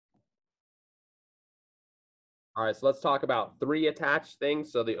All right, so let's talk about three attached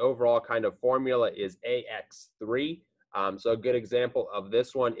things. So the overall kind of formula is AX3. So a good example of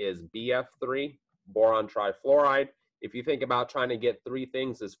this one is BF3, boron trifluoride. If you think about trying to get three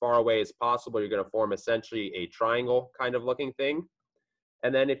things as far away as possible, you're going to form essentially a triangle kind of looking thing.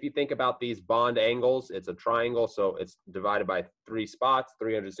 And then if you think about these bond angles, it's a triangle, so it's divided by three spots.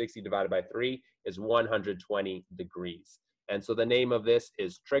 360 divided by 3 is 120 degrees. And so the name of this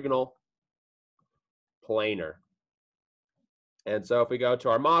is trigonal planar. And so if we go to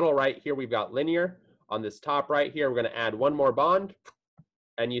our model right here, we've got linear. On this top right here, we're going to add one more bond.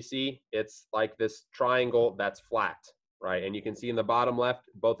 And you see it's like this triangle that's flat, right? And you can see in the bottom left,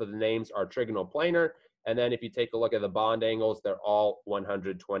 both of the names are trigonal planar. And then if you take a look at the bond angles, they're all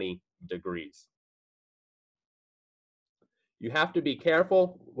 120 degrees. You have to be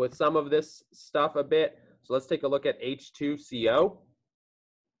careful with some of this stuff a bit. So let's take a look at H2CO.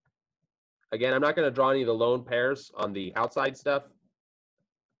 Again, I'm not going to draw any of the lone pairs on the outside stuff.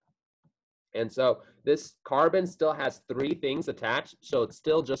 And so this carbon still has three things attached, so it's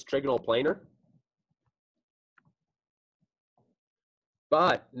still just trigonal planar.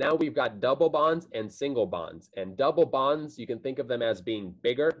 But now we've got double bonds and single bonds. And double bonds, you can think of them as being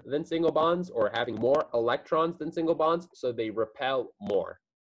bigger than single bonds or having more electrons than single bonds, so they repel more.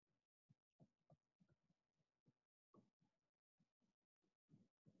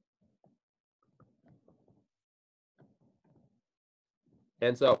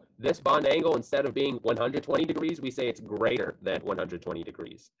 And so this bond angle, instead of being 120 degrees, we say it's greater than 120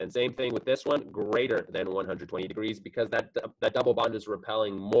 degrees. And same thing with this one, greater than 120 degrees, because that double bond is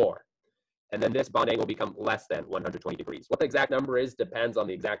repelling more. And then this bond angle will become less than 120 degrees. What the exact number is depends on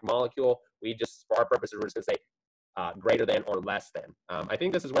the exact molecule. We just, for our purposes, we're just going to say greater than or less than. I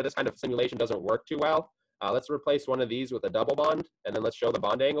think this is where this kind of simulation doesn't work too well. Let's replace one of these with a double bond, and then let's show the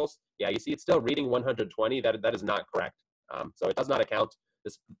bond angles. Yeah, you see it's still reading 120. That is not correct. So it does not account.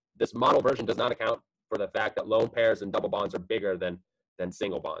 This model version does not account for the fact that lone pairs and double bonds are bigger than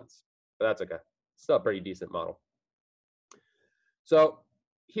single bonds. But that's okay. Still a pretty decent model. So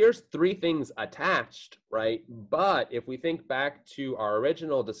here's three things attached, right? But if we think back to our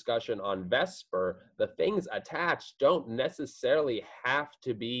original discussion on Vesper, the things attached don't necessarily have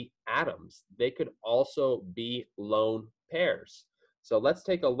to be atoms. They could also be lone pairs. So let's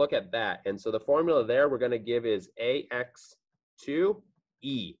take a look at that. And so the formula there we're going to give is AX2E,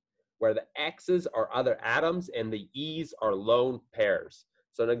 where the X's are other atoms and the E's are lone pairs.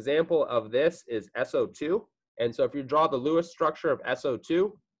 So an example of this is SO2. And so if you draw the Lewis structure of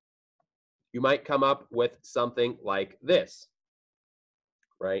SO2, you might come up with something like this,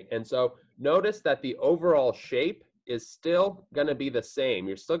 right? And so notice that the overall shape is still going to be the same.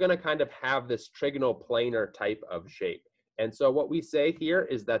 You're still going to kind of have this trigonal planar type of shape. And so what we say here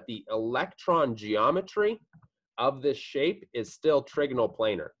is that the electron geometry of this shape is still trigonal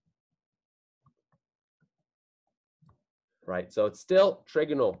planar, right? So it's still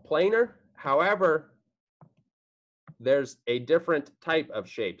trigonal planar. However, there's a different type of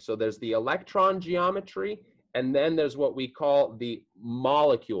shape. So there's the electron geometry, and then there's what we call the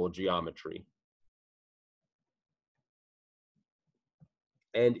molecule geometry.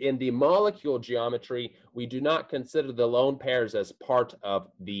 And in the molecule geometry, we do not consider the lone pairs as part of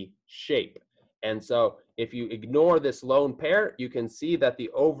the shape. And so if you ignore this lone pair, you can see that the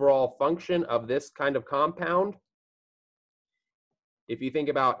overall function of this kind of compound, if you think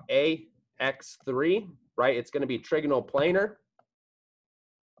about AX3, right, it's going to be trigonal planar.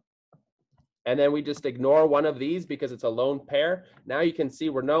 And then we just ignore one of these because it's a lone pair. Now you can see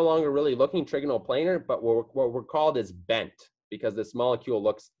we're no longer really looking trigonal planar, but what we're called is bent because this molecule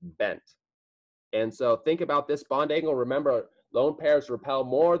looks bent. And so think about this bond angle. Remember, lone pairs repel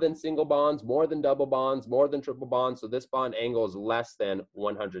more than single bonds, more than double bonds, more than triple bonds. So this bond angle is less than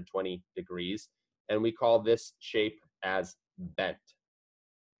 120 degrees. And we call this shape as bent.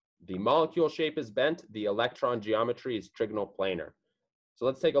 The molecule shape is bent. The electron geometry is trigonal planar. So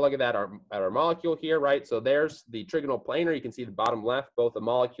let's take a look at that at our molecule here, right? So there's the trigonal planar. You can see the bottom left, both the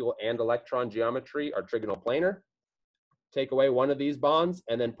molecule and electron geometry are trigonal planar. Take away one of these bonds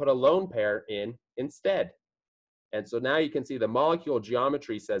and then put a lone pair in instead. And so now you can see the molecule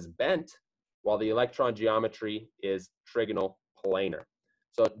geometry says bent, while the electron geometry is trigonal planar.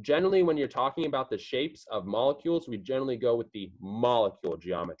 So generally, when you're talking about the shapes of molecules, we generally go with the molecule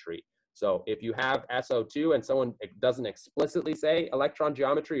geometry. So if you have SO2 and someone doesn't explicitly say electron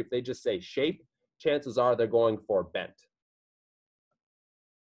geometry, if they just say shape, chances are they're going for bent.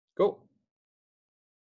 Cool.